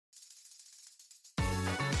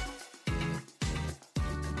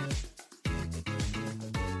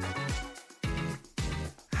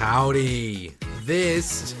Howdy.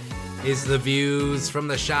 This is the Views from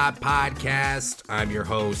the Shop podcast. I'm your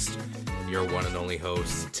host, your one and only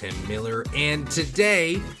host, Tim Miller. And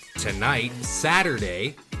tonight,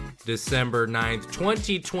 Saturday, December 9th,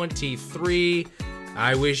 2023,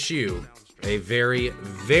 I wish you a very,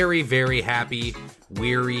 very, very happy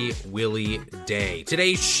Weary Willie Day.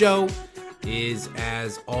 Today's show is,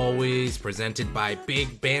 as always, presented by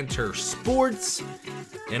Big Banter Sports.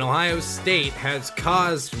 And Ohio State has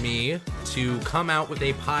caused me to come out with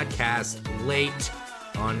a podcast late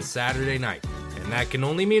on Saturday night. And that can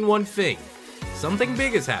only mean one thing. Something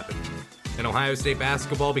big has happened in Ohio State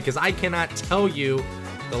basketball, because I cannot tell you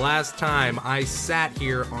the last time I sat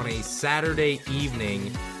here on a Saturday evening,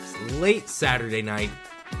 late Saturday night,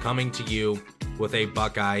 coming to you with a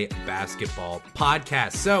Buckeye basketball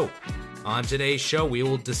podcast. So, on today's show, we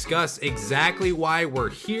will discuss exactly why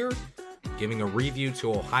we're here, giving a review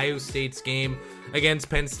to Ohio State's game against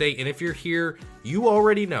Penn State. And if you're here, you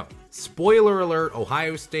already know. Spoiler alert,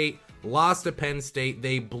 Ohio State lost to Penn State.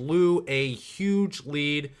 They blew a huge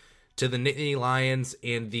lead to the Nittany Lions,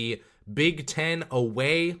 and the Big Ten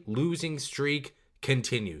away losing streak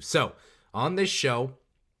continues. So, on this show,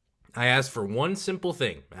 I asked for one simple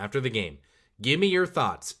thing after the game. Give me your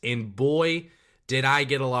thoughts. And boy, did I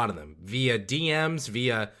get a lot of them via DMs,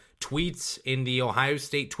 via tweets in the Ohio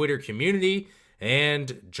State Twitter community,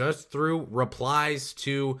 and just through replies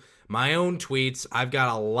to my own tweets. I've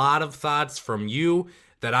got a lot of thoughts from you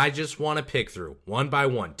that I just want to pick through one by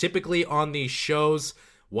one. Typically on these shows,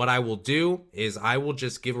 what I will do is I will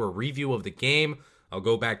just give a review of the game. I'll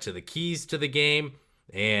go back to the keys to the game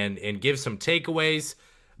and give some takeaways.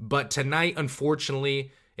 But tonight,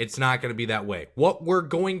 unfortunately, it's not going to be that way. What we're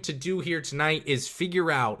going to do here tonight is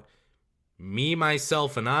figure out, me,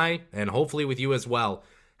 myself, and I, and hopefully with you as well,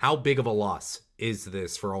 how big of a loss is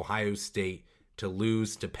this for Ohio State to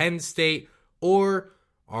lose to Penn State, or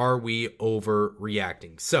are we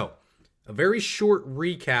overreacting? So, a very short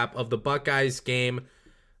recap of the Buckeyes game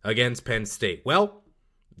against Penn State. Well,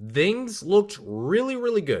 things looked really,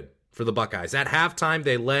 really good for the Buckeyes. At halftime,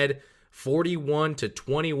 they led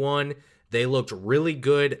 41-21. They looked really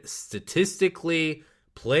good statistically,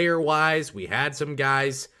 player-wise. We had some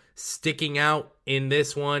guys sticking out in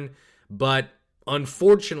this one, but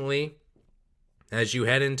unfortunately, as you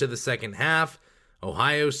head into the second half,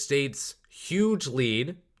 Ohio State's huge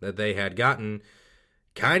lead that they had gotten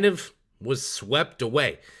kind of was swept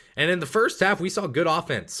away. And in the first half, we saw good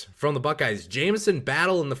offense from the Buckeyes. Jamison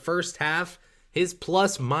Battle in the first half, his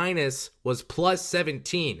plus-minus was plus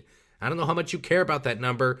 17. I don't know how much you care about that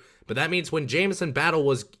number, but that means when Jamison Battle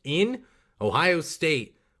was in, Ohio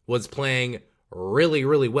State was playing really,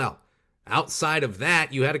 really well. Outside of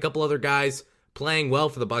that, you had a couple other guys playing well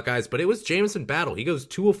for the Buckeyes, but it was Jamison Battle. He goes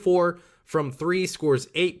 2 of 4 from 3, scores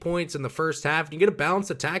 8 points in the first half. You get a balanced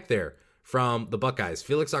attack there from the Buckeyes.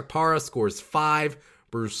 Felix Okpara scores 5.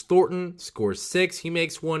 Bruce Thornton scores 6. He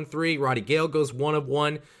makes 1 3. Roddy Gale goes 1 of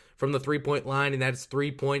 1 from the three-point line, and that's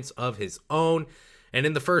 3 points of his own. And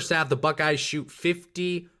in the first half, the Buckeyes shoot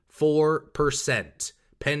 54%.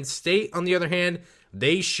 Penn State, on the other hand,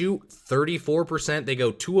 they shoot 34%. They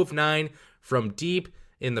go 2 of 9 from deep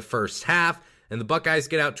in the first half. And the Buckeyes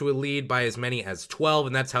get out to a lead by as many as 12.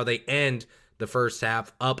 And that's how they end the first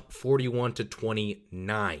half, up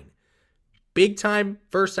 41-29. Big time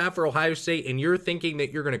first half for Ohio State. And you're thinking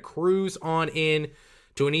that you're going to cruise on in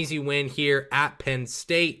to an easy win here at Penn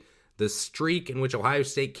State. The streak in which Ohio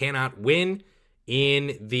State cannot win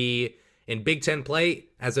in Big Ten play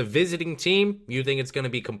as a visiting team, you think it's going to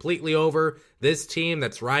be completely over. This team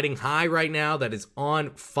that's riding high right now, that is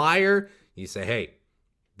on fire, you say, hey,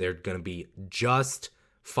 they're going to be just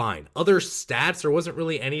fine. Other stats, there wasn't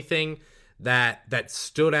really anything that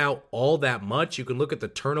stood out all that much. You can look at the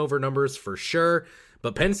turnover numbers for sure,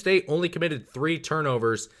 but Penn State only committed 3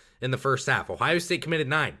 turnovers in the first half. Ohio State committed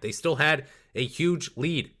 9. They still had a huge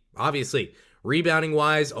lead, obviously.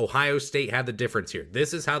 Rebounding-wise, Ohio State had the difference here.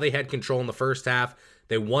 This is how they had control in the first half.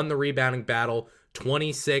 They won the rebounding battle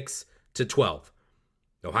 26-12.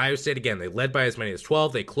 Ohio State, again, they led by as many as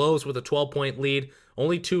 12. They closed with a 12-point lead.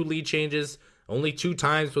 Only 2 lead changes. Only 2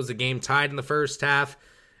 times was the game tied in the first half.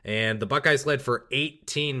 And the Buckeyes led for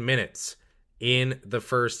 18 minutes in the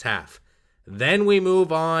first half. Then we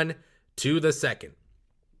move on to the second.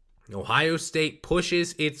 Ohio State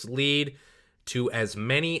pushes its lead to as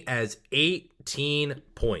many as 18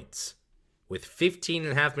 points. With 15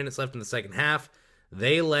 and a half minutes left in the second half,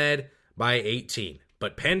 they led by 18.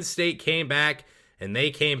 But Penn State came back, and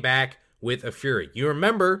they came back with a fury. You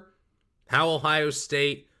remember how Ohio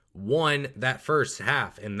State won that first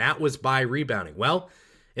half, and that was by rebounding. Well,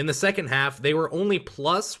 In the second half, they were only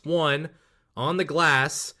 +1 on the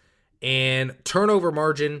glass, and turnover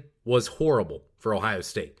margin was horrible for Ohio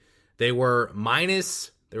State. They were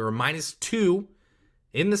 -2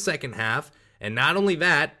 in the second half, and not only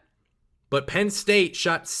that, but Penn State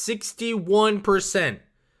shot 61%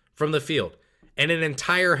 from the field in an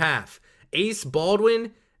entire half. Ace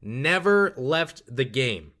Baldwin never left the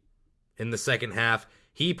game in the second half.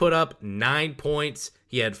 He put up 9 points.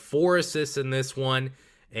 He had 4 assists in this one.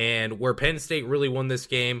 And where Penn State really won this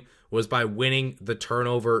game was by winning the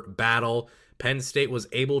turnover battle. Penn State was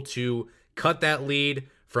able to cut that lead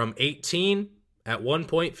from 18 at one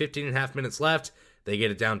point, 15 and a half minutes left. They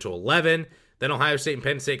get it down to 11. Then Ohio State and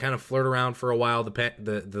Penn State kind of flirt around for a while.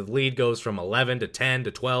 The lead goes from 11 to 10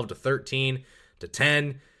 to 12 to 13 to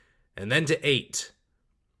 10 and then to 8.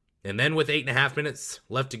 And then with 8.5 minutes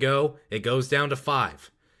left to go, it goes down to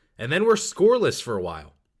 5. And then we're scoreless for a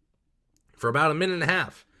while, for about a minute and a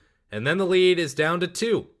half. And then the lead is down to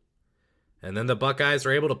 2. And then the Buckeyes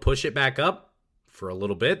are able to push it back up for a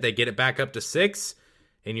little bit. They get it back up to 6.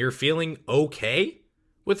 And you're feeling okay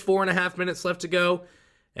with 4.5 minutes left to go.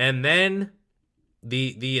 And then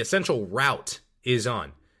the essential rout is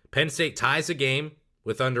on. Penn State ties the game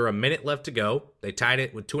with under a minute left to go. They tied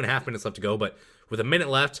it with 2.5 minutes left to go, but with a minute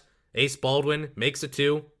left, Ace Baldwin makes a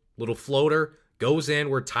 2, little floater, goes in.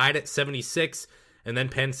 We're tied at 76, and then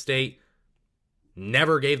Penn State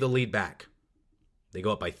never gave the lead back. They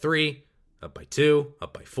go up by 3, up by 2,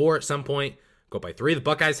 up by 4 at some point, go up by 3. The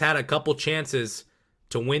Buckeyes had a couple chances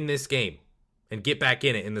to win this game and get back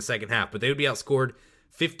in it in the second half, but they would be outscored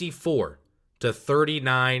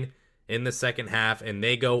 54-39 in the second half, and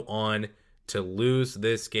they go on to lose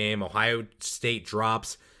this game. Ohio State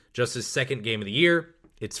drops just his second game of the year,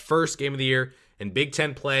 its first game of the year in Big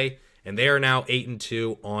Ten play, and they are now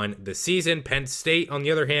 8-2 on the season. Penn State, on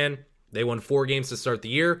the other hand, they won 4 games to start the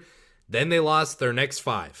year. Then they lost their next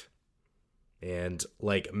 5. And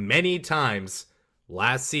like many times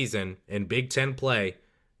last season in Big Ten play,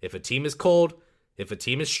 if a team is cold, if a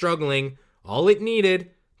team is struggling, all it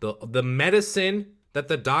needed, the medicine that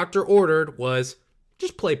the doctor ordered was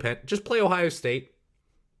just play Ohio State.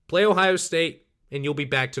 Play Ohio State, and you'll be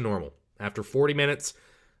back to normal. After 40 minutes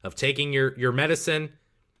of taking your medicine,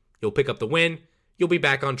 you'll pick up the win. You'll be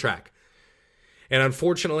back on track. And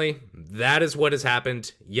unfortunately, that is what has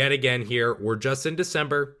happened yet again here. We're just in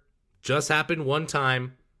December. Just happened one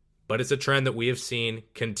time, but it's a trend that we have seen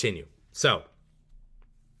continue. So,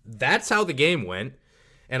 that's how the game went.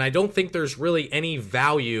 And I don't think there's really any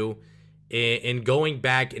value in going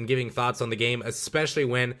back and giving thoughts on the game, especially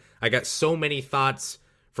when I got so many thoughts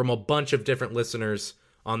from a bunch of different listeners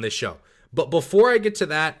on this show. But before I get to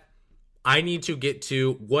that, I need to get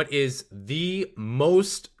to what is the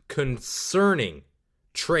most concerning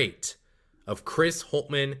trait of Chris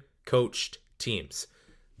Holtmann coached teams.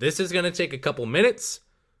 This is going to take a couple minutes,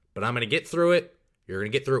 but I'm going to get through it. You're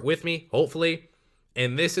going to get through it with me, hopefully.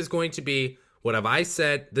 And this is going to be what have I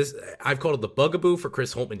said. I've called it the bugaboo for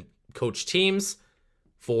Chris Holtmann coached teams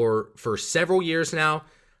for several years now.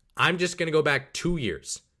 I'm just going to go back 2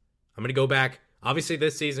 years. I'm going to go back, obviously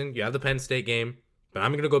this season, you have the Penn State game, but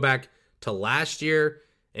I'm going to go back to last year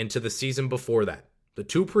and to the season before that, the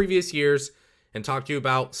 2 previous years, and talk to you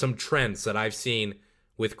about some trends that I've seen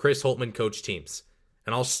with Chris Holtmann coached teams.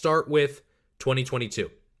 And I'll start with 2022.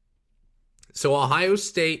 So Ohio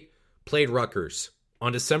State played Rutgers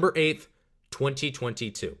on December 8th,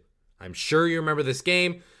 2022. I'm sure you remember this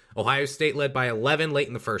game. Ohio State led by 11 late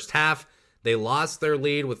in the first half. They lost their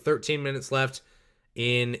lead with 13 minutes left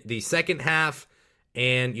in the second half,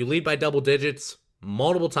 and you lead by double digits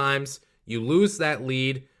multiple times. You lose that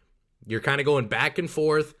lead. You're kind of going back and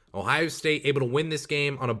forth. Ohio State able to win this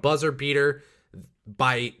game on a buzzer beater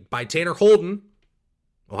by Tanner Holden,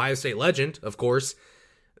 Ohio State legend, of course,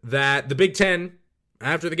 that the Big Ten,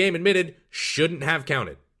 after the game, admitted shouldn't have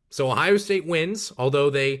counted. So Ohio State wins, although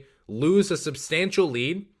they lose a substantial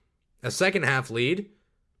lead, a second half lead,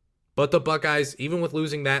 but the Buckeyes, even with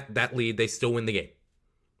losing that lead, they still win the game.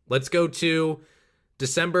 Let's go to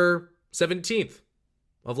December 17th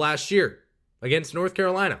of last year against North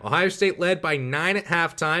Carolina. Ohio State led by 9 at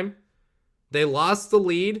halftime. They lost the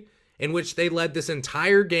lead in which they led this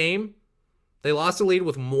entire game. They lost the lead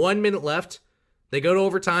with 1 minute left. They go to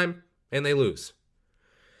overtime and they lose.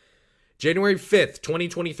 January 5th,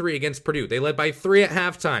 2023 against Purdue. They led by 3 at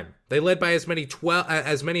halftime. They led by as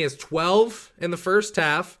many as 12 in the first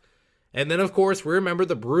half. And then, of course, we remember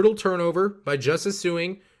the brutal turnover by Justice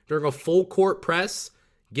Sueing during a full court press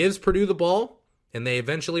gives Purdue the ball, and they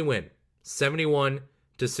eventually win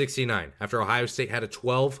 71-69 after Ohio State had a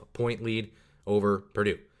 12-point lead over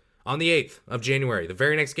Purdue. On the 8th of January, the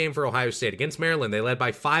very next game for Ohio State against Maryland, they led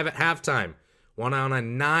by 5 at halftime, went on a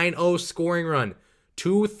 9-0 scoring run,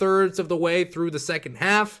 2/3 of the way through the second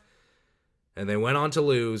half, and they went on to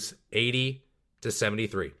lose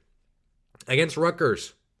 80-73. Against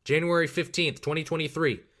Rutgers, January 15th,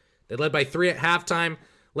 2023, they led by 3 at halftime,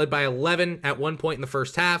 led by 11 at one point in the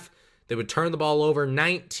first half. They would turn the ball over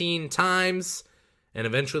 19 times and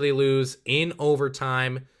eventually lose in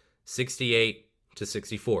overtime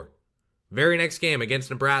 68-64. Very next game against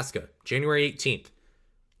Nebraska, January 18th,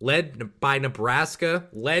 led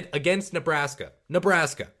against Nebraska.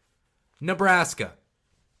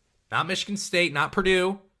 Not Michigan State, not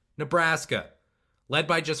Purdue, Nebraska. Led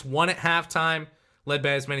by just 1 at halftime, led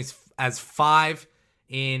by as many as 5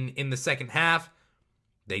 in the second half.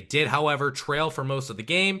 They did, however, trail for most of the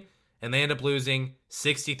game, and they end up losing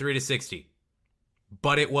 63-60.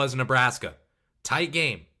 But it was Nebraska. Tight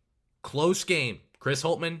game, close game. Chris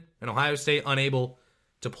Holtmann and Ohio State unable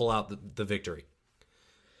to pull out the victory.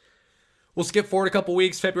 We'll skip forward a couple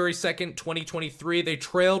weeks. February 2nd, 2023, they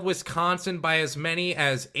trailed Wisconsin by as many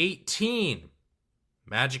as 18.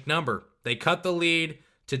 Magic number. They cut the lead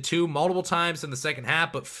to 2 multiple times in the second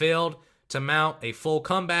half, but failed to mount a full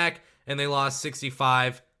comeback, and they lost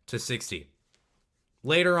 65-60.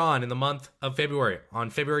 Later on in the month of February,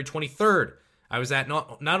 on February 23rd, I was at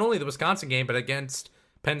not only the Wisconsin game, but against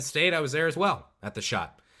Penn State, I was there as well at the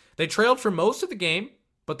shot. They trailed for most of the game,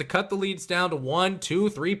 but they cut the leads down to 1, 2,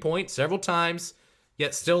 3 points several times,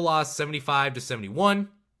 yet still lost 75-71.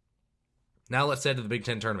 Now let's head to the Big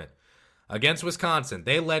Ten tournament. Against Wisconsin,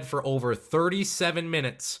 they led for over 37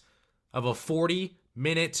 minutes of a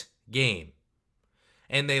 40-minute game.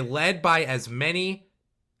 And they led by as many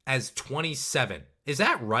as 27. Is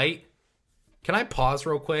that right? Can I pause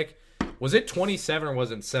real quick? Was it 27 or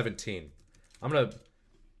was it 17? I'm going to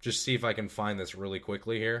just see if I can find this really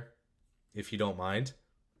quickly here, if you don't mind.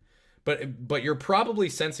 But you're probably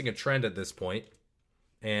sensing a trend at this point,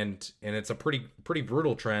 and it's a pretty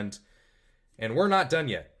brutal trend, and we're not done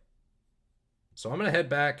yet. So I'm going to head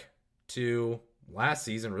back to last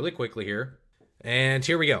season really quickly here. And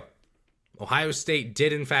here we go. Ohio State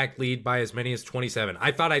did, in fact, lead by as many as 27.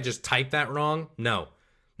 I thought I just typed that wrong. No,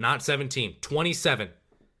 not 17. 27.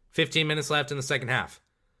 15 minutes left in the second half.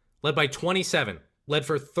 Led by 27. Led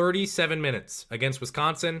for 37 minutes against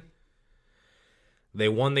Wisconsin. They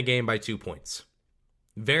won the game by 2 points.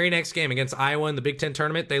 Very next game against Iowa in the Big Ten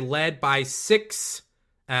tournament, they led by 6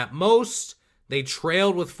 at most. They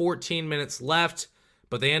trailed with 14 minutes left,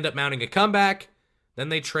 but they end up mounting a comeback. Then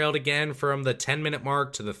they trailed again from the 10-minute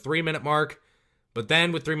mark to the 3-minute mark. But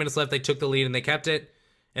then with 3 minutes left, they took the lead and they kept it,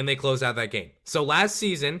 and they closed out that game. So last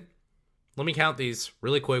season, let me count these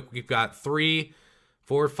really quick. We've got 3,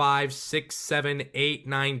 4, 5, 6, 7, 8,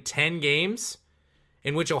 9, 10 games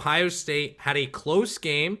in which Ohio State had a close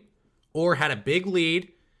game or had a big lead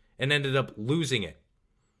and ended up losing it.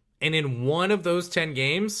 And in one of those 10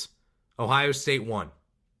 games, Ohio State won.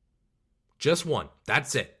 Just one.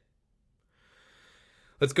 That's it.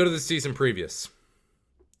 Let's go to the season previous.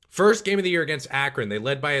 First game of the year against Akron. They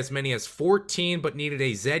led by as many as 14, but needed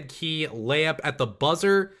a Z-Key layup at the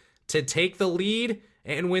buzzer to take the lead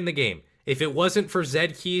and win the game. If it wasn't for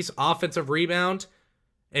Z-Key's offensive rebound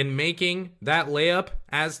and making that layup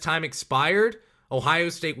as time expired, Ohio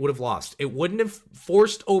State would have lost. It wouldn't have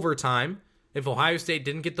forced overtime. If Ohio State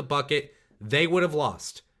didn't get the bucket, they would have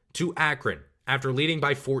lost to Akron after leading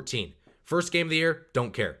by 14. First game of the year,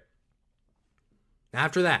 don't care.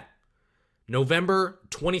 After that, November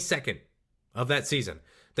 22nd of that season,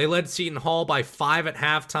 they led Seton Hall by 5 at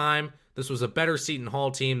halftime. This was a better Seton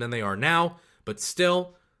Hall team than they are now, but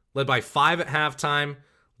still led by 5 at halftime,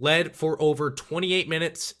 led for over 28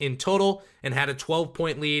 minutes in total, and had a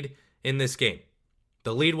 12-point lead in this game.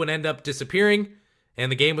 The lead would end up disappearing, and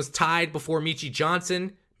the game was tied before Meechie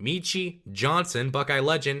Johnson, Buckeye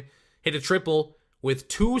legend, hit a triple with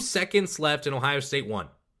 2 seconds left and Ohio State won.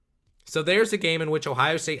 So there's a game in which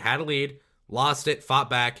Ohio State had a lead, lost it, fought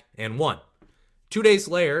back, and won. 2 days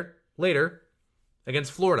later,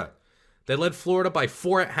 against Florida, they led Florida by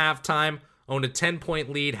 4 at halftime, owned a 10-point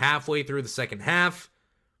lead halfway through the second half,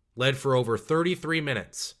 led for over 33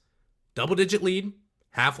 minutes. Double-digit lead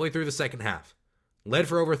halfway through the second half. Led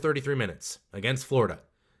for over 33 minutes against Florida.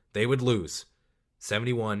 They would lose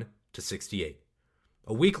 71-68.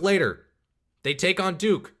 A week later, they take on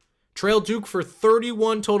Duke. Trailed Duke for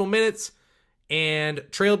 31 total minutes and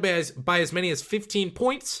trailed by as many as 15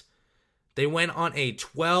 points. They went on a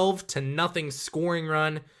 12-0 scoring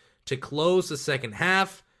run to close the second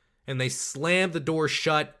half, and they slammed the door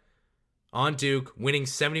shut on Duke, winning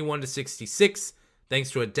 71-66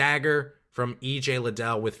 thanks to a dagger from E.J.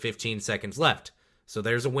 Liddell with 15 seconds left. So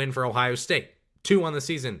there's a win for Ohio State. 2 on the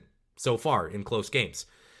season so far in close games.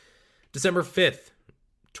 December 5th,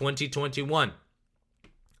 2021.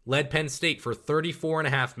 Led Penn State for 34 and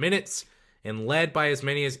a half minutes and led by as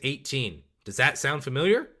many as 18. Does that sound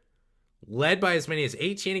familiar? Led by as many as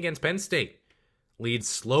 18 against Penn State. Lead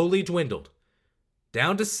slowly dwindled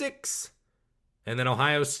down to 6. And then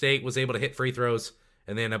Ohio State was able to hit free throws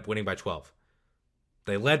and they end up winning by 12.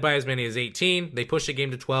 They led by as many as 18. They pushed the game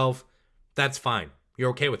to 12. That's fine. You're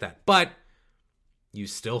okay with that. But you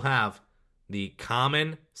still have the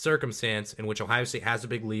common circumstance in which Ohio State has a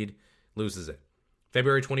big lead, loses it.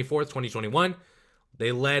 February 24th, 2021,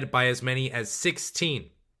 they led by as many as 16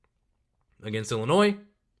 against Illinois,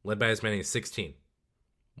 led by as many as 16,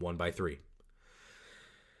 won by 3.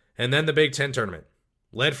 And then the Big Ten tournament,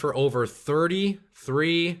 led for over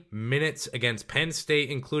 33 minutes against Penn State,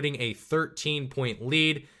 including a 13-point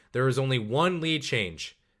lead. There was only one lead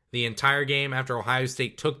change the entire game after Ohio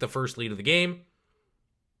State took the first lead of the game,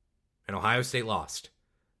 and Ohio State lost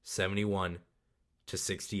 71-68.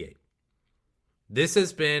 This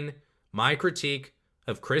has been my critique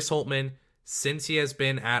of Chris Holtmann since he has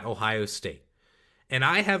been at Ohio State. And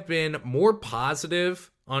I have been more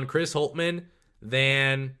positive on Chris Holtmann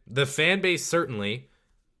than the fan base, certainly.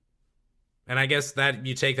 And I guess that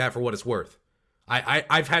you take that for what it's worth.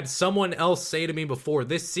 I've had someone else say to me before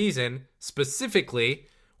this season, specifically,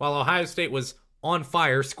 while Ohio State was on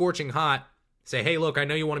fire, scorching hot, say, hey, look, I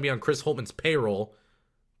know you want to be on Chris Holtmann's payroll,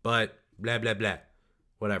 but blah, blah, blah.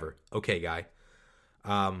 Whatever. Okay, guy.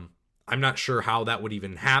 I'm not sure how that would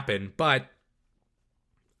even happen, but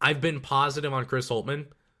I've been positive on Chris Holtmann.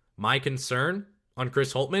 My concern on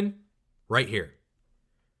Chris Holtmann, right here.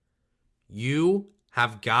 You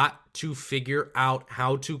have got to figure out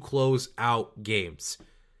how to close out games.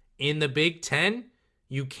 In the Big Ten,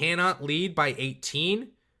 you cannot lead by 18,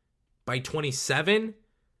 by 27,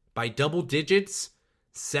 by double digits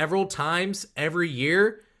several times every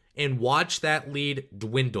year and watch that lead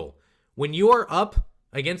dwindle. When you are up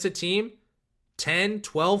against a team 10,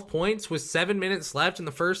 12 points with 7 minutes left in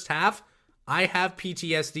the first half, I have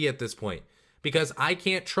PTSD at this point because I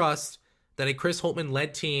can't trust that a Chris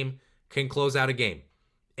Holtmann-led team can close out a game.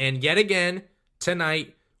 And yet again,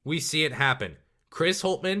 tonight, we see it happen. Chris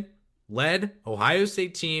Holtmann-led Ohio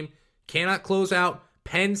State team cannot close out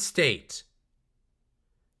Penn State.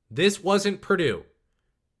 This wasn't Purdue.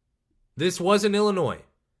 This wasn't Illinois.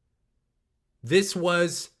 This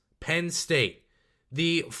was Penn State.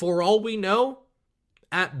 The, for all we know,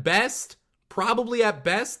 at best, probably at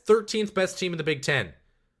best, 13th best team in the Big Ten,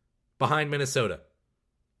 behind Minnesota.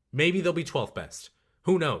 Maybe they'll be 12th best.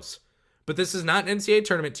 Who knows? But this is not an NCAA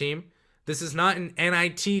tournament team. This is not an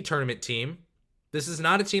NIT tournament team. This is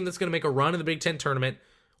not a team that's going to make a run in the Big Ten tournament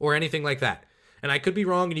or anything like that. And I could be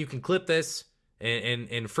wrong, and you can clip this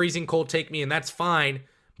and freezing cold take me, and that's fine.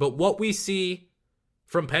 But what we see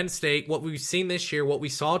from Penn State, what we've seen this year, what we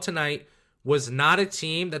saw tonight, was not a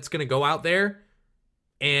team that's going to go out there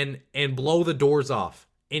and blow the doors off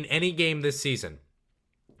in any game this season.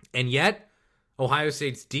 And yet, Ohio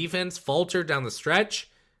State's defense faltered down the stretch.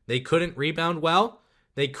 They couldn't rebound well.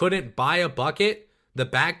 They couldn't buy a bucket. The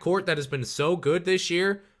backcourt that has been so good this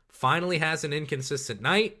year finally has an inconsistent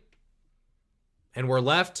night. And we're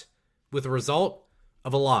left with a result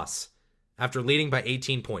of a loss after leading by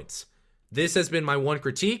 18 points. This has been my one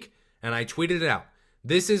critique, and I tweeted it out.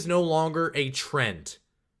 This is no longer a trend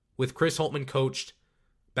with Chris Holtmann coached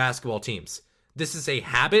basketball teams. This is a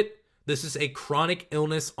habit. This is a chronic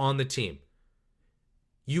illness on the team.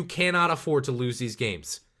 You cannot afford to lose these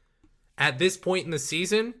games. At this point in the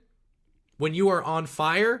season, when you are on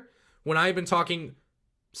fire, when I've been talking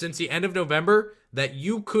since the end of November that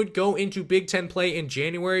you could go into Big Ten play in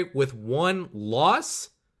January with one loss,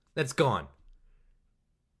 that's gone.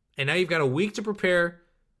 And now you've got a week to prepare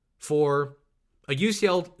for a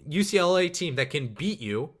UCLA team that can beat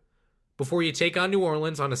you before you take on New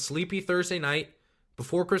Orleans on a sleepy Thursday night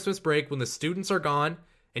before Christmas break when the students are gone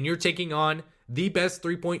and you're taking on the best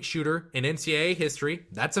three-point shooter in NCAA history.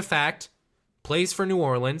 That's a fact. Plays for New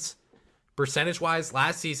Orleans. Percentage-wise,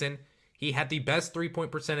 last season, he had the best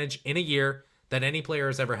three-point percentage in a year that any player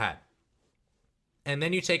has ever had. And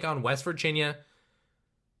then you take on West Virginia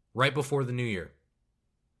right before the new year.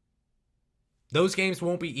 Those games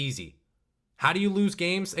won't be easy. How do you lose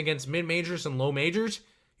games against mid-majors and low majors?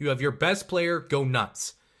 You have your best player go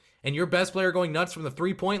nuts. And your best player going nuts from the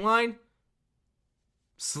three-point line?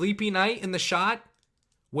 Sleepy night in the shot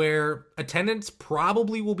where attendance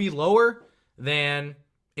probably will be lower than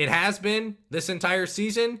it has been this entire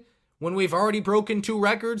season when we've already broken 2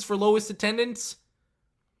 records for lowest attendance.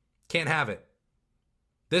 Can't have it.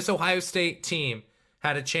 This Ohio State team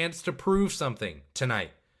had a chance to prove something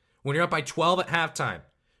tonight. When you're up by 12 at halftime,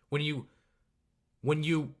 when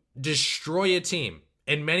you destroy a team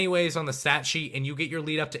in many ways on the stat sheet and you get your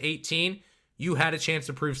lead up to 18, you had a chance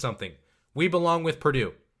to prove something. We belong with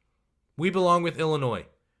Purdue. We belong with Illinois.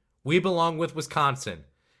 We belong with Wisconsin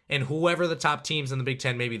and whoever the top teams in the Big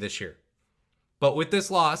Ten may be this year. But with this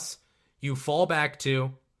loss, you fall back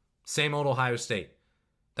to same old Ohio State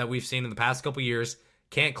that we've seen in the past couple years.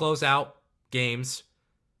 Can't close out games.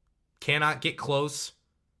 Cannot get close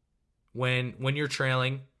when you're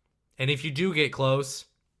trailing. And if you do get close,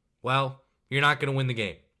 well, you're not going to win the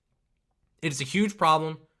game. It's a huge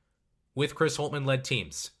problem with Chris Holtmann-led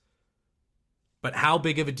teams. But how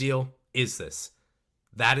big of a deal is this?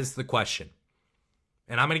 That is the question.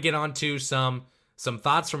 And I'm going to get on to some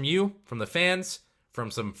thoughts from you, from the fans, from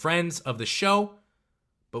some friends of the show.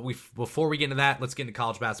 But before we get into that, let's get into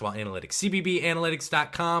college basketball analytics.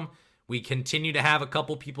 CBBanalytics.com. We continue to have a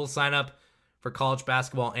couple people sign up for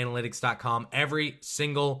collegebasketballanalytics.com every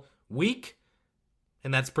single week.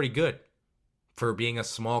 And that's pretty good for being a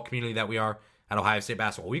small community that we are at Ohio State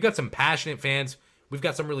basketball. We've got some passionate fans. We've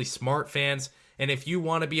got some really smart fans. And if you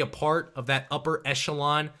want to be a part of that upper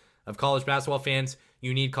echelon of college basketball fans,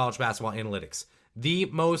 you need college basketball analytics. The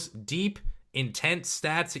most deep, intense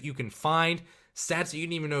stats that you can find, stats that you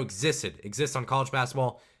didn't even know exist on college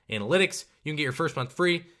basketball analytics. You can get your first month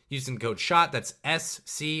free using the code SHOTT. That's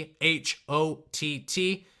SCHOTT.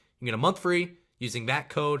 You can get a month free using that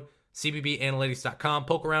code, cbbanalytics.com.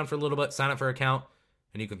 Poke around for a little bit, sign up for an account,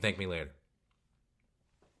 and you can thank me later.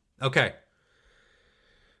 Okay.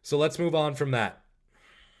 So let's move on from that.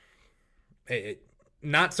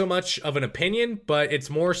 Not so much of an opinion, but it's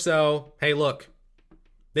more so, hey, look,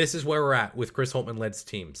 this is where we're at with Chris Holtmann-led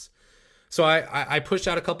teams. So I pushed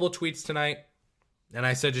out a couple of tweets tonight, and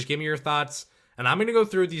I said, just give me your thoughts. And I'm going to go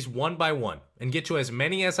through these one by one and get to as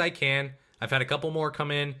many as I can. I've had a couple more come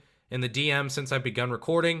in the DM since I've begun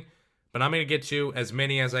recording, but I'm going to get to as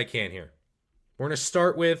many as I can here. We're going to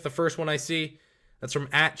start with the first one I see. That's from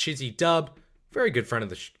 @ChizzyDub. Very good friend of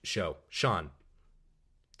the show, Sean.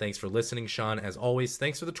 Thanks for listening, Sean. As always,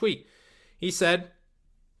 thanks for the tweet. He said,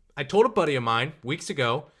 I told a buddy of mine weeks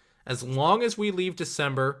ago, as long as we leave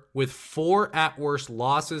December with 4 at worst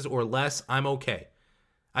losses or less, I'm okay.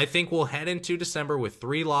 I think we'll head into December with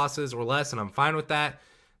 3 losses or less, and I'm fine with that.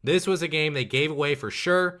 This was a game they gave away for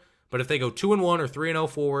sure, but if they go 2-1 or 3-0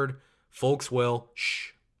 forward, folks will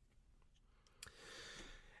shh.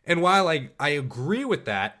 And while I agree with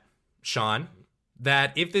that, Sean,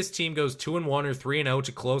 that if this team goes 2-1 or 3-0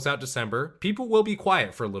 to close out December, people will be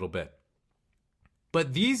quiet for a little bit.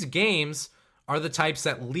 But these games are the types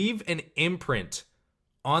that leave an imprint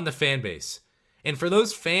on the fan base. And for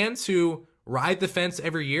those fans who ride the fence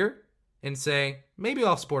every year and say, maybe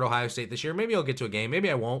I'll support Ohio State this year, maybe I'll get to a game, maybe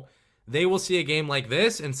I won't, they will see a game like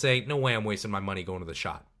this and say, no way I'm wasting my money going to the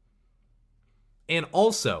shot. And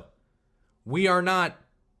also, we are not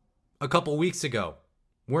a couple weeks ago.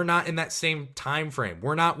 We're not in that same time frame.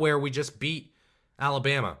 We're not where we just beat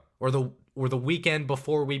Alabama or the weekend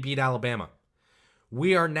before we beat Alabama.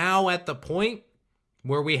 We are now at the point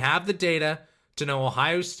where we have the data to know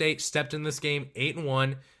Ohio State stepped in this game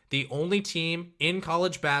 8-1, the only team in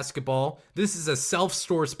college basketball. This is a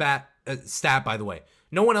self-store stat, by the way.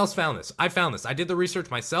 No one else found this. I found this. I did the research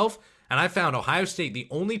myself, and I found Ohio State the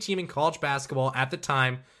only team in college basketball at the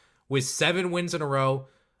time with 7 wins in a row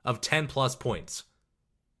of 10-plus points.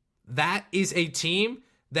 That is a team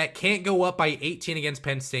that can't go up by 18 against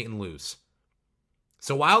Penn State and lose.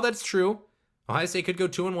 So while that's true, Ohio State could go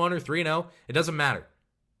 2-1 or 3-0. It doesn't matter.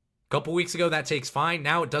 A couple weeks ago, that takes fine.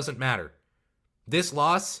 Now it doesn't matter. This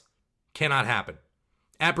loss cannot happen.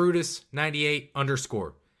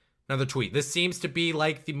 @Brutus98_. Another tweet. This seems to be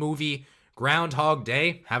like the movie Groundhog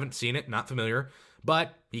Day. Haven't seen it, not familiar,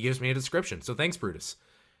 but he gives me a description. So thanks, Brutus.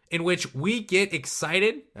 In which we get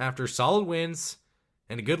excited after solid wins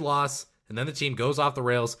and a good loss, and then the team goes off the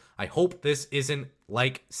rails. I hope this isn't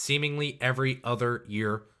like seemingly every other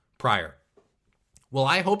year prior. Well,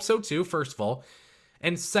 I hope so too, first of all.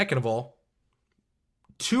 And second of all,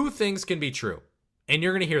 2 things can be true. And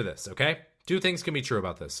you're going to hear this, okay? 2 things can be true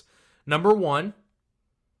about this. Number 1,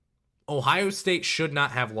 Ohio State should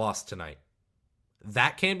not have lost tonight.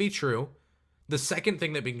 That can be true. The second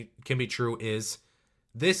thing that can be true is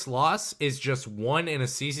this loss is just one in a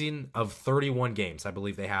season of 31 games, I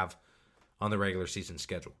believe they have on the regular season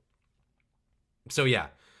schedule. So yeah,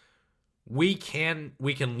 we can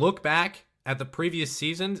look back at the previous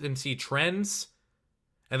seasons and see trends,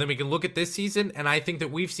 and then we can look at this season, and I think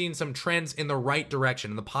that we've seen some trends in the right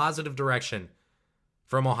direction, in the positive direction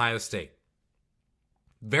from Ohio State.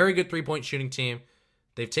 Very good three-point shooting team.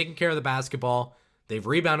 They've taken care of the basketball. They've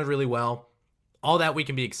rebounded really well. All that we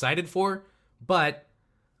can be excited for, but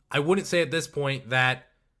I wouldn't say at this point that,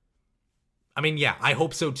 I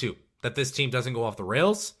hope so too, that this team doesn't go off the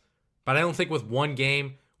rails, but I don't think with one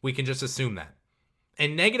game we can just assume that.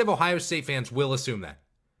 And negative Ohio State fans will assume that.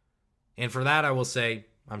 And for that, I will say,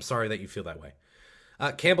 I'm sorry that you feel that way.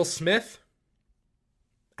 Campbell Smith,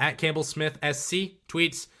 at Campbell Smith SC,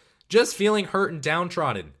 tweets, just feeling hurt and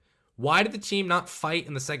downtrodden. Why did the team not fight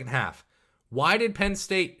in the second half? Why did Penn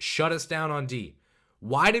State shut us down on D?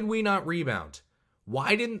 Why did we not rebound?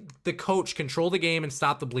 Why didn't the coach control the game and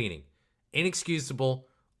stop the bleeding? Inexcusable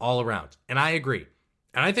all around. And I agree.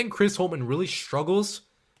 And I think Chris Holtmann really struggles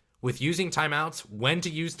with using timeouts, when to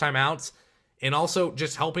use timeouts, and also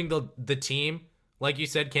just helping the team, like you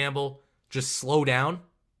said, Campbell, just slow down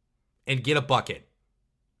and get a bucket.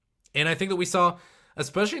 And I think that we saw,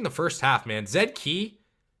 especially in the first half, man, Zed Key,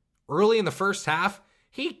 early in the first half,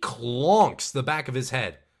 he clonks the back of his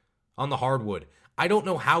head on the hardwood. I don't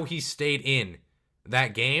know how he stayed in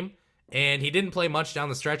that game, and he didn't play much down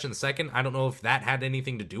the stretch in the second. I don't know if that had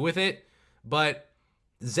anything to do with it, but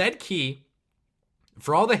Zed Key,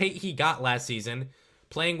 for all the hate he got last season,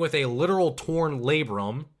 playing with a literal torn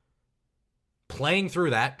labrum, playing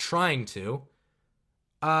through that, trying to,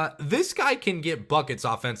 this guy can get buckets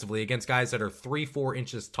offensively against guys that are 3-4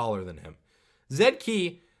 inches taller than him. Zed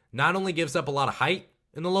Key not only gives up a lot of height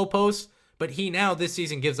in the low post, but he now this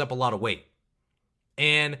season gives up a lot of weight.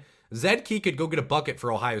 And Zed Key could go get a bucket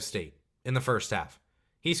for Ohio State in the first half.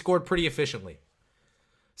 He scored pretty efficiently.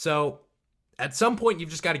 So at some point, you've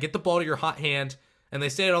just got to get the ball to your hot hand, and they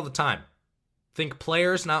say it all the time. Think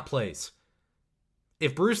players, not plays.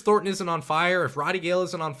 If Bruce Thornton isn't on fire, if Roddy Gale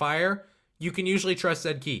isn't on fire, you can usually trust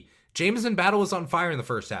Zed Key. Jamison Battle was on fire in the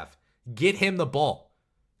first half. Get him the ball.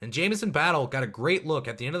 And Jamison Battle got a great look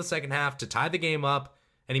at the end of the second half to tie the game up,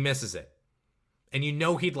 and he misses it. And you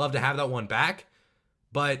know he'd love to have that one back,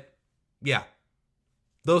 but yeah,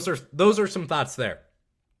 those are some thoughts there.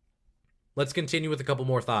 Let's continue with a couple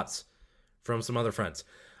more thoughts from some other friends.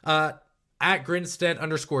 At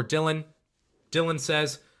Grinstead_Dylan, Dylan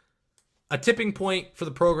says, a tipping point for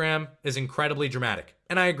the program is incredibly dramatic.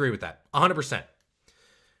 And I agree with that, 100%.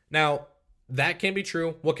 Now, that can be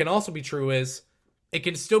true. What can also be true is, it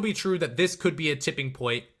can still be true that this could be a tipping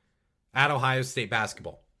point at Ohio State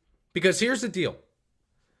basketball. Because here's the deal.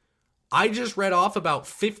 I just read off about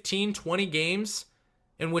 15, 20 games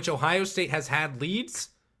in which Ohio State has had leads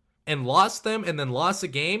and lost them and then lost a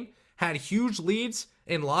game, had huge leads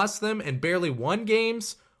and lost them and barely won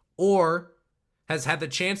games, or has had the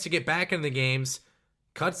chance to get back in the games,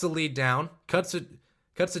 cuts the lead down, cuts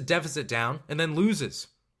the deficit down, and then loses.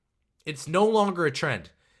 It's no longer a trend.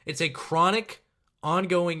 It's a chronic,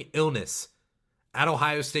 ongoing illness at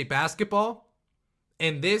Ohio State basketball.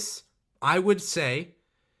 And this, I would say,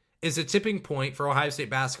 is a tipping point for Ohio State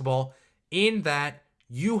basketball in that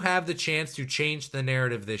you have the chance to change the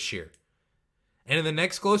narrative this year. And in the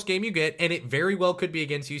next close game you get, and it very well could be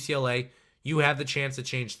against UCLA, you have the chance to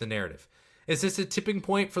change the narrative. Is this a tipping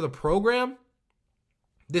point for the program?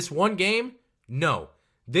 This one game? No.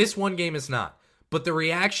 This one game is not. But the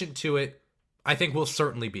reaction to it, I think, will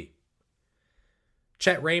certainly be.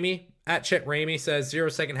 Chet Ramey, at Chet Ramey, says 0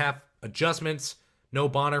 second half adjustments, no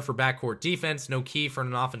Bonner for backcourt defense, no Key for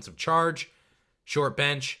an offensive charge, short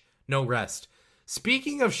bench, no rest.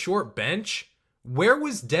 Speaking of short bench, where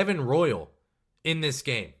was Devin Royal in this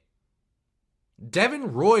game?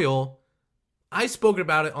 Devin Royal, I spoke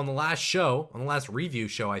about it on the last show, on the last review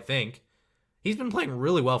show, I think. He's been playing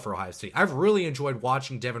really well for Ohio State. I've really enjoyed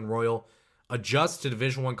watching Devin Royal adjust to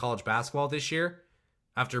Division I college basketball this year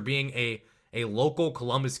after being a local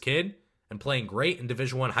Columbus kid and playing great in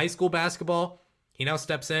Division I high school basketball. He now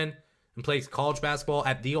steps in and plays college basketball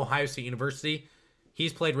at The Ohio State University.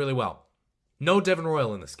 He's played really well. No Devin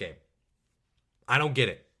Royal in this game. I don't get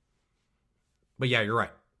it. But yeah, you're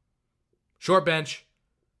right. Short bench,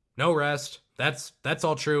 no rest. That's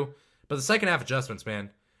all true. But the second half adjustments,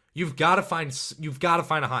 man, you've got to find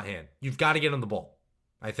a hot hand. You've got to get on the ball,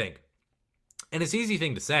 I think. And it's an easy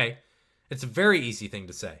thing to say. It's a very easy thing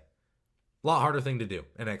to say. A lot harder thing to do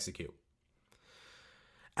and execute.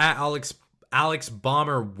 At Alex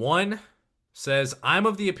Bomber 1 says, I'm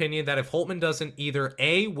of the opinion that if Holtmann doesn't either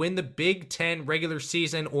A, win the Big Ten regular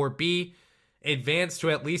season, or B, advance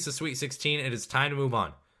to at least the Sweet 16, it is time to move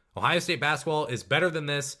on. Ohio State basketball is better than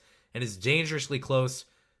this and is dangerously close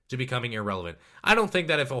to becoming irrelevant. I don't think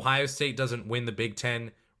that if Ohio State doesn't win the Big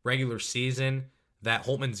Ten regular season, that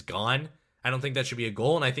Holtmann's gone. I don't think that should be a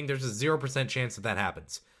goal, and I think there's a 0% chance that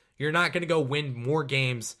happens. You're not going to go win more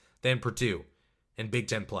games than Purdue in Big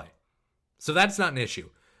Ten play. So that's not an issue.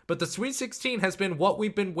 But the Sweet 16 has been what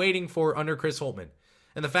we've been waiting for under Chris Holtmann.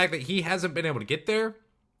 And the fact that he hasn't been able to get there,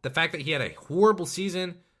 the fact that he had a horrible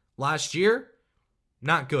season last year,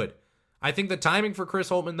 not good. I think the timing for Chris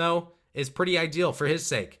Holtmann, though, is pretty ideal for his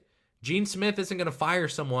sake. Gene Smith isn't going to fire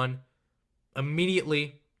someone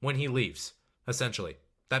immediately when he leaves, essentially.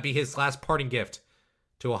 That'd be his last parting gift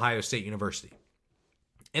to Ohio State University.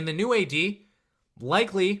 And the new AD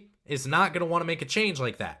likely is not going to want to make a change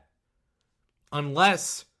like that.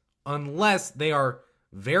 Unless they are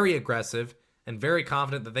very aggressive and very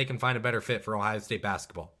confident that they can find a better fit for Ohio State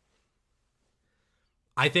basketball.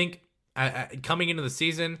 I think coming into the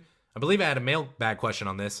season, I believe I had a mailbag question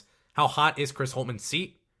on this. How hot is Chris Holtmann's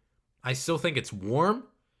seat? I still think it's warm.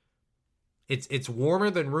 It's warmer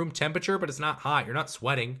than room temperature, but it's not hot. You're not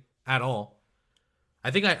sweating at all.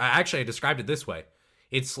 I think I described it this way.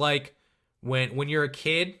 It's like when you're a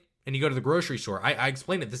kid and you go to the grocery store. I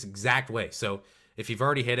explained it this exact way. So if you've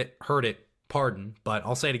already heard it, pardon, but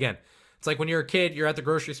I'll say it again. It's like when you're a kid, you're at the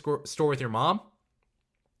grocery store with your mom,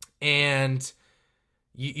 and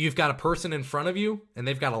you've got a person in front of you, and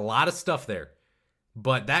they've got a lot of stuff there.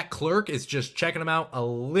 But that clerk is just checking them out a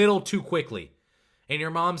little too quickly. And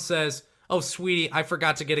your mom says, "Oh, sweetie, I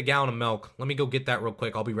forgot to get a gallon of milk. Let me go get that real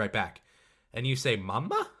quick. I'll be right back." And you say,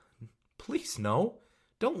 "Mama, please no.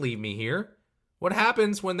 Don't leave me here." What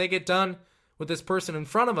happens when they get done with this person in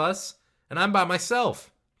front of us and I'm by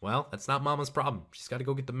myself? Well, that's not Mama's problem. She's got to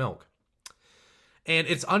go get the milk. And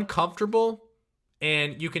it's uncomfortable,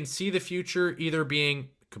 and you can see the future either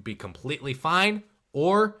could be completely fine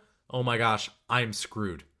or, oh my gosh, I'm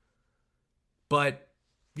screwed. But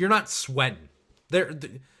you're not sweating.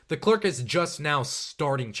 The clerk is just now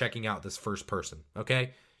starting checking out this first person,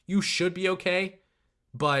 okay? You should be okay,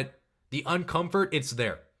 but the uncomfort, it's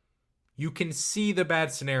there. You can see the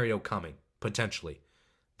bad scenario coming, potentially.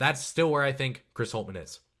 That's still where I think Chris Holtmann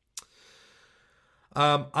is.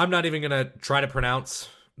 I'm not even going to try to pronounce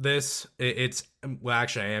this.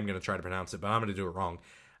 Actually, I am going to try to pronounce it, but I'm going to do it wrong.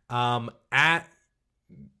 At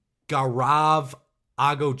Garav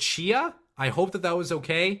Agochia, I hope that was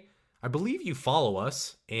okay. I believe you follow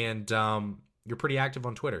us, and you're pretty active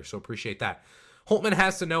on Twitter, so appreciate that. Holtmann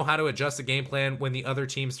has to know how to adjust the game plan when the other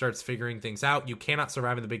team starts figuring things out. You cannot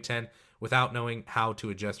survive in the Big Ten without knowing how to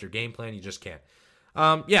adjust your game plan. You just can't.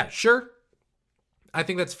 Yeah, sure. I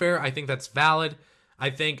think that's fair. I think that's valid. I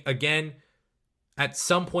think, again, at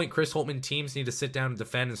some point, Chris Holtmann teams need to sit down and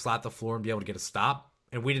defend and slap the floor and be able to get a stop,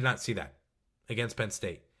 and we did not see that against Penn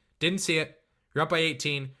State. Didn't see it. You're up by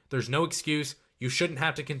 18. There's no excuse. You shouldn't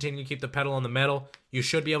have to continue to keep the pedal on the metal. You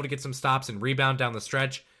should be able to get some stops and rebound down the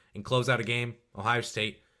stretch and close out a game. Ohio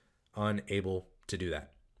State, unable to do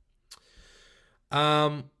that.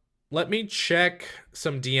 Let me check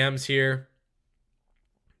some DMs here.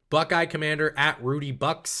 Buckeye Commander at Rudy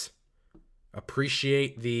Bucks.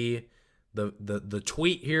 Appreciate the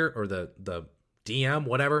tweet here, or the DM,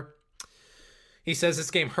 whatever. He says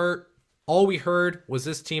this game hurt. All we heard was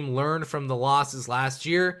this team learned from the losses last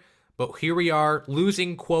year, but here we are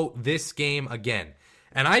losing, quote, this game again.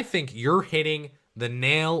 And I think you're hitting the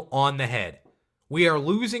nail on the head. We are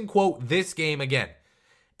losing, quote, this game again.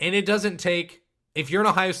 And it doesn't take, if you're an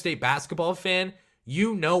Ohio State basketball fan,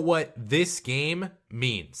 you know what this game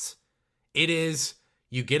means. It is,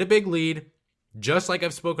 you get a big lead, just like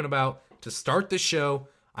I've spoken about, to start the show.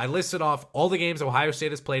 I listed off all the games Ohio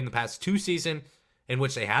State has played in the past 2 seasons in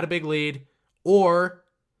which they had a big lead, or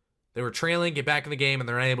they were trailing, get back in the game, and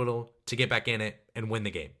they're unable to get back in it and win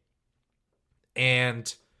the game.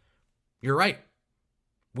 And you're right.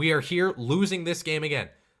 We are here losing this game again.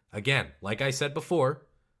 Again, like I said before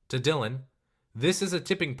to Dylan, this is a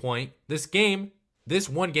tipping point. This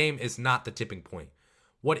one game is not the tipping point.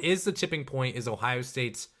 What is the tipping point is Ohio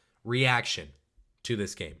State's reaction to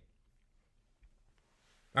this game.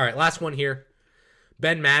 All right, last one here.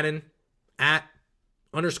 Ben Madden at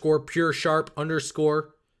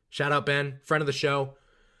 _pure_sharp_. Shout out Ben, friend of the show.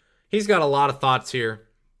 He's got a lot of thoughts here,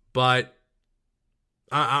 but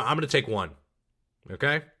I'm going to take one.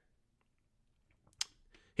 Okay?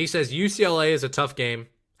 He says UCLA is a tough game.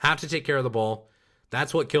 Have to take care of the ball.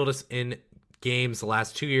 That's what killed us in games the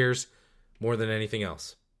last 2 years more than anything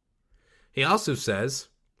else. He also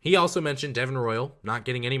mentioned Devin Royal not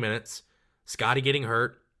getting any minutes, Scotty getting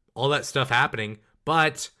hurt, all that stuff happening,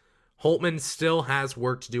 but Holtmann still has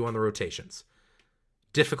work to do on the rotations.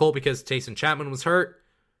 Difficult because Tayson Chapman was hurt,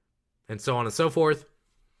 and so on and so forth.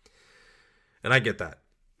 And I get that.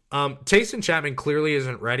 Tayson Chapman clearly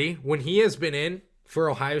isn't ready. When he has been in for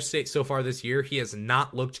Ohio State so far this year, he has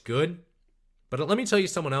not looked good. But let me tell you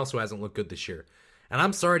someone else who hasn't looked good this year. And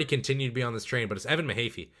I'm sorry to continue to be on this train, but it's Evan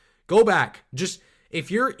Mahaffey. Go back. Just, if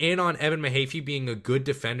you're in on Evan Mahaffey being a good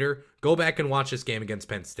defender, go back and watch this game against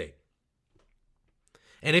Penn State.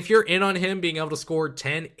 And if you're in on him being able to score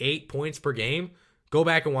 10, 8 points per game, go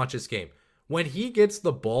back and watch this game. When he gets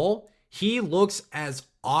the ball, he looks as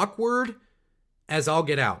awkward as I'll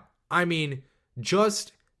get out. I mean,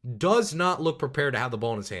 just does not look prepared to have the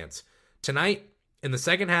ball in his hands. Tonight, in the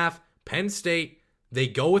second half, Penn State, they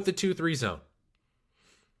go with the 2-3 zone.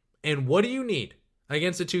 And what do you need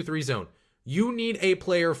against a 2-3 zone? You need a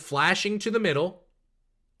player flashing to the middle.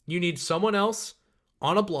 You need someone else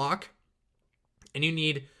on a block. And you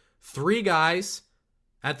need 3 guys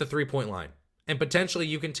at the 3-point line. And potentially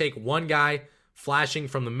you can take one guy flashing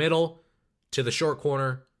from the middle to the short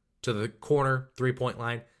corner to the corner 3-point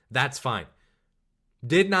line. That's fine.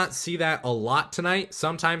 Did not see that a lot tonight.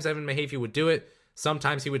 Sometimes Evan Mahaffey would do it.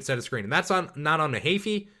 Sometimes he would set a screen. And that's not on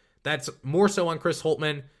Mahaffey. That's more so on Chris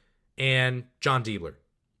Holtmann and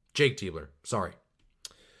Jake Diebler. Sorry.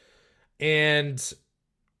 And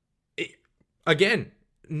again,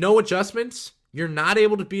 no adjustments. You're not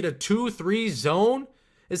able to beat a 2-3 zone.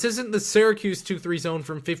 This isn't the Syracuse 2-3 zone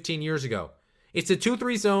from 15 years ago. It's a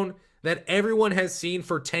 2-3 zone that everyone has seen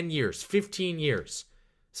for 10 years, 15 years,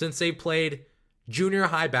 since they played junior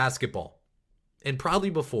high basketball, and probably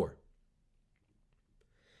before.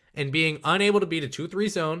 And being unable to beat a 2-3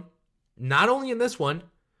 zone, not only in this one,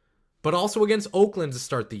 but also against Oakland to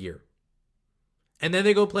start the year. And then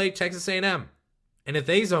they go play Texas A&M. And if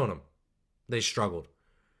they zone them, they struggled.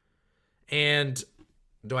 And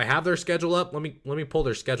do I have their schedule up? Let me pull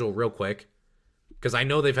their schedule real quick, because I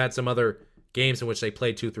know they've had some other games in which they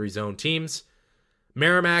played 2-3 zone teams.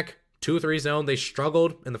 Merrimack, 2-3 zone. They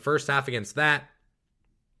struggled in the first half against that.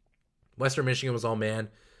 Western Michigan was all man,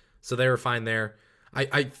 so they were fine there.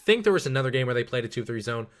 I think there was another game where they played a 2-3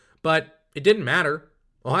 zone, but it didn't matter.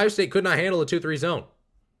 Ohio State could not handle a 2-3 zone.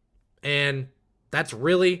 And that's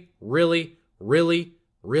really, really, really,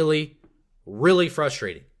 really, really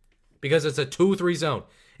frustrating, because it's a 2-3 zone.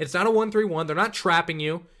 It's not a 1-3-1. They're not trapping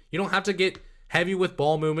you. You don't have to get heavy with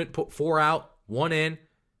ball movement, put 4 out, 1 in,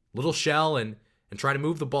 little shell, and try to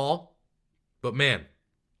move the ball. But man,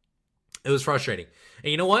 it was frustrating.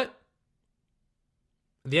 And you know what?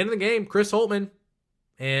 At the end of the game, Chris Holtmann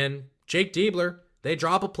and Jake Diebler, they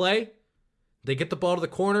drop a play. They get the ball to the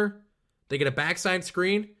corner. They get a backside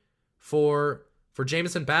screen for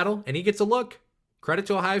Jamison Battle, and he gets a look. Credit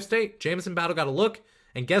to Ohio State. Jamison Battle got a look.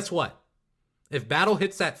 And guess what? If Battle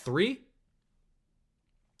hits that 3,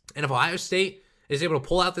 and if Ohio State is able to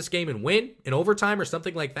pull out this game and win in overtime or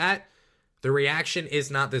something like that, the reaction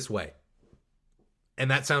is not this way.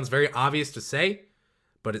 And that sounds very obvious to say,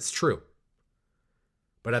 but it's true.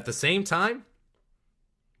 But at the same time,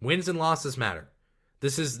 wins and losses matter.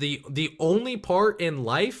 This is the only part in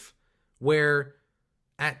life where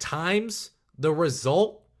at times the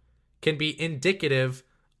result can be indicative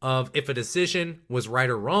of if a decision was right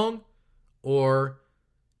or wrong, or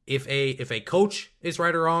if a coach is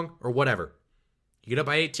right or wrong, or whatever. You get up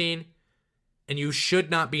by 18, and you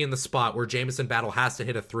should not be in the spot where Jamison Battle has to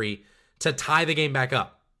hit a 3 to tie the game back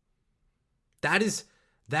up. That is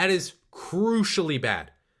crucially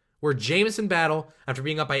bad. Where Jamison Battle, after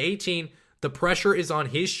being up by 18, the pressure is on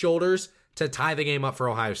his shoulders to tie the game up for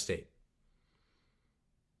Ohio State.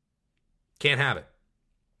 Can't have it.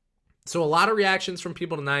 So a lot of reactions from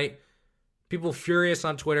people tonight. People furious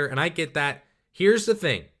on Twitter, and I get that. Here's the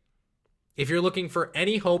thing. If you're looking for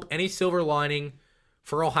any hope, any silver lining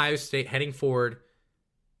for Ohio State heading forward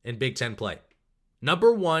in Big Ten play,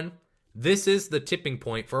 number one, this is the tipping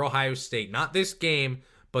point for Ohio State. Not this game,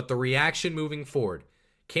 but the reaction moving forward.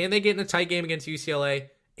 Can they get in a tight game against UCLA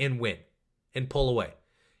and win and pull away?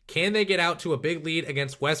 Can they get out to a big lead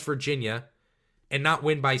against West Virginia and not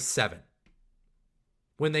win by 7?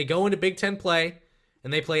 When they go into Big Ten play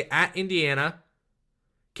and they play at Indiana,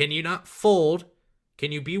 can you not fold?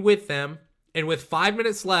 Can you be with them? And with 5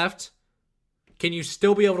 minutes left, can you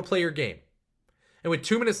still be able to play your game? And with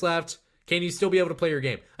 2 minutes left, can you still be able to play your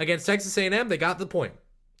game? Against Texas A&M, they got the point.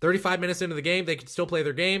 35 minutes into the game, they can still play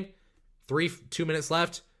their game. 2 minutes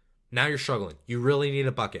left. Now you're struggling. You really need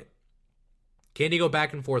a bucket. Can you go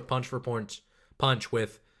back and forth punch for punch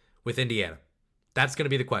with Indiana? That's going to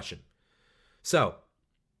be the question. So,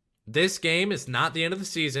 this game is not the end of the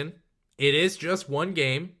season. It is just one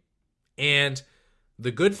game. And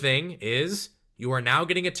the good thing is you are now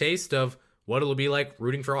getting a taste of what it'll be like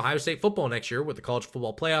rooting for Ohio State football next year, with the college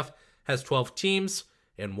football playoff has 12 teams,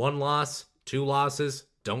 and 1 loss, 2 losses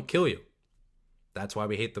don't kill you. That's why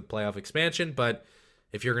we hate the playoff expansion. But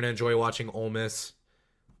if you're going to enjoy watching Ole Miss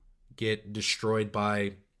get destroyed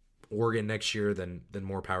by Oregon next year, then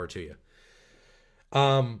more power to you.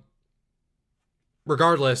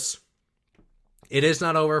 Regardless, it is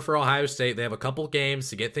not over for Ohio State. They have a couple games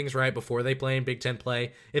to get things right before they play in Big Ten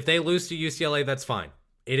play. If they lose to UCLA, that's fine.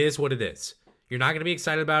 It is what it is. You're not going to be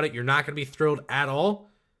excited about it. You're not going to be thrilled at all.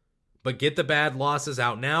 But get the bad losses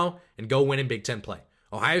out now and go win in Big Ten play.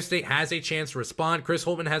 Ohio State has a chance to respond. Chris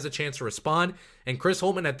Holtmann has a chance to respond. And Chris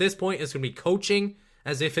Holtmann at this point is going to be coaching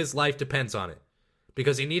as if his life depends on it.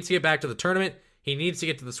 Because he needs to get back to the tournament. He needs to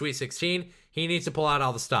get to the Sweet 16. He needs to pull out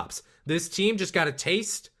all the stops. This team just got a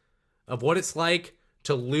taste of what it's like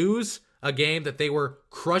to lose a game that they were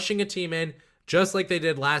crushing a team in, just like they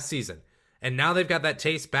did last season. And now they've got that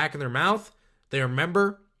taste back in their mouth. They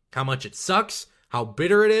remember how much it sucks, how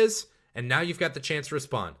bitter it is, and now you've got the chance to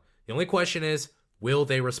respond. The only question is, will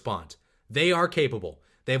they respond? They are capable.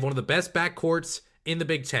 They have one of the best backcourts in the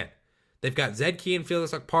Big Ten. They've got Zed Key and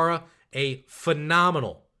Felix Okpara, a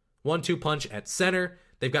phenomenal 1-2 punch at center.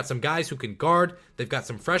 They've got some guys who can guard. They've got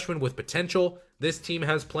some freshmen with potential. This team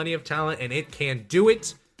has plenty of talent, and it can do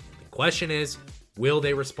it. The question is, will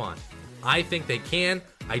they respond? I think they can.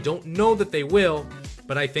 I don't know that they will,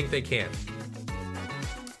 but I think they can.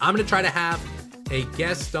 I'm going to try to have a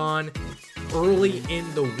guest on early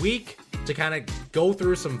in the week to kind of go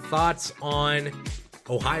through some thoughts on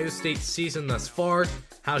Ohio State's season thus far.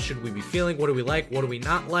 How should we be feeling? What do we like? What do we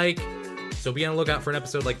not like? So be on the lookout for an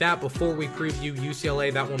episode like that before we preview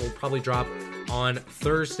UCLA. That one will probably drop on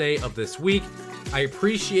Thursday of this week. I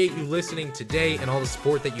appreciate you listening today and all the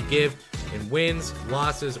support that you give in wins,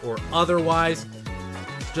 losses, or otherwise.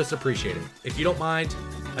 Just appreciate it. If you don't mind,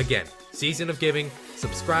 again, season of giving.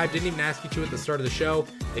 Subscribe. Didn't even ask you to at the start of the show.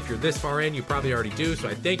 If you're this far in, you probably already do. So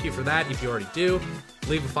I thank you for that. If you already do,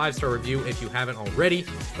 leave a 5-star review if you haven't already.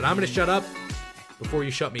 But I'm going to shut up before you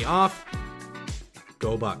shut me off.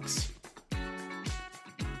 Go Bucks.